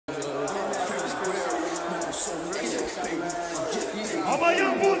All my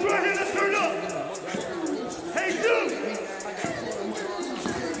young boys right here, let's turn up. Hey, dude.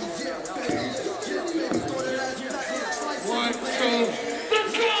 One, two,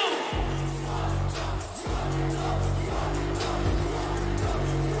 let's go.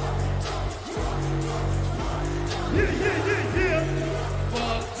 Yeah.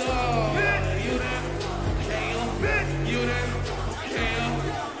 Fucked up. You done KO. You done KO.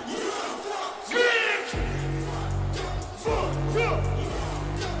 Bitch. Fucked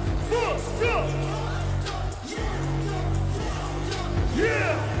up.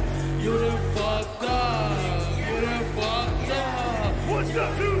 Yeah. You done fucked up. You done fucked up. What's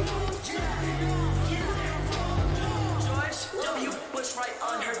up, dude?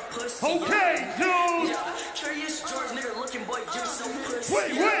 Okay, dude. Curious George, nigga looking boy, you're so pussy. Wait,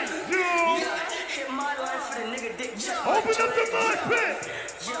 dude. Hit my line for the nigga dick. Open up the mud pit.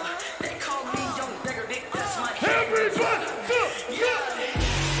 Yeah, they call me young beggar dick. That's my Everybody,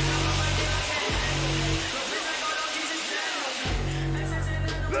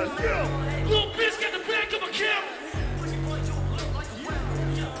 let's go. Little bitch got the back of a camera. Pussy boy, you look like a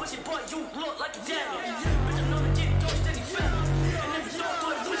whale. Pussy boy, you look like a dad. Bitch, I know the dick don't steady fat. And if you don't do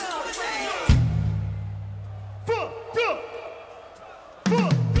it, we start training. Fucked up.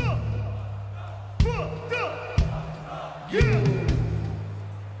 Yeah.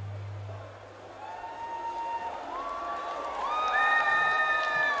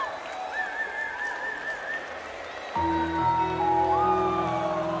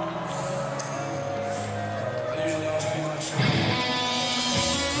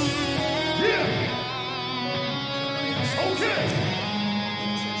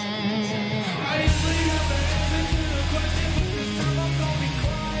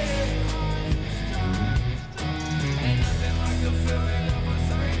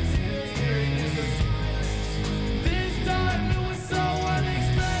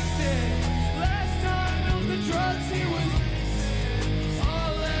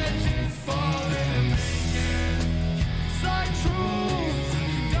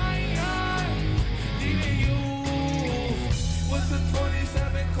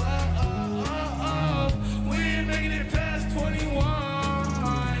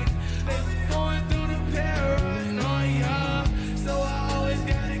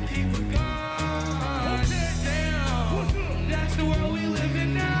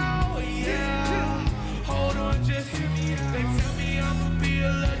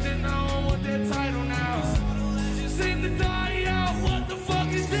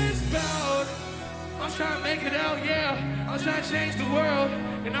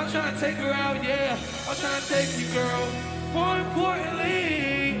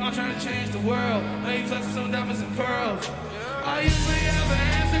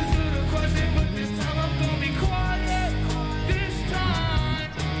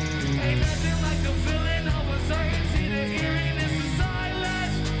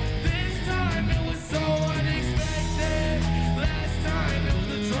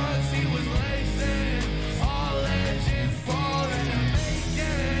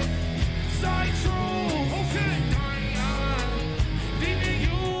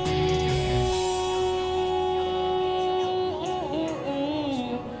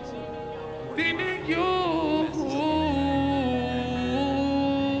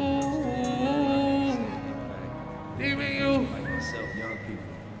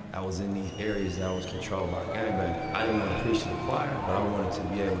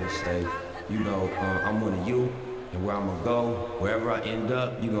 I'm one of you, and where I'm gonna go, wherever I end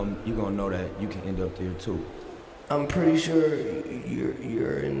up, you gonna know that you can end up there too. I'm pretty sure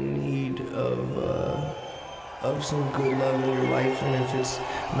you're in need of some good love in your life, and if it's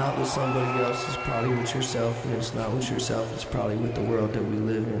not with somebody else, it's probably with yourself, and if it's not with yourself, it's probably with the world that we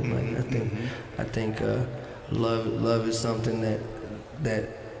live in. Like I think love is something that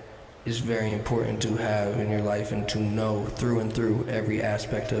is very important to have in your life and to know through and through every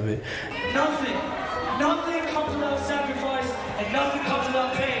aspect of it. Nothing comes without sacrifice, and nothing comes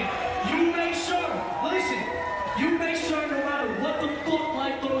without pain. You make sure no matter what the fuck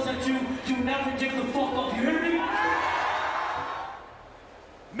life throws at you, you never give the fuck up, you hear me?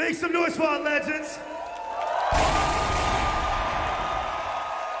 Make some noise for our legends.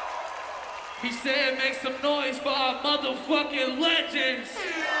 He said make some noise for our motherfucking legends.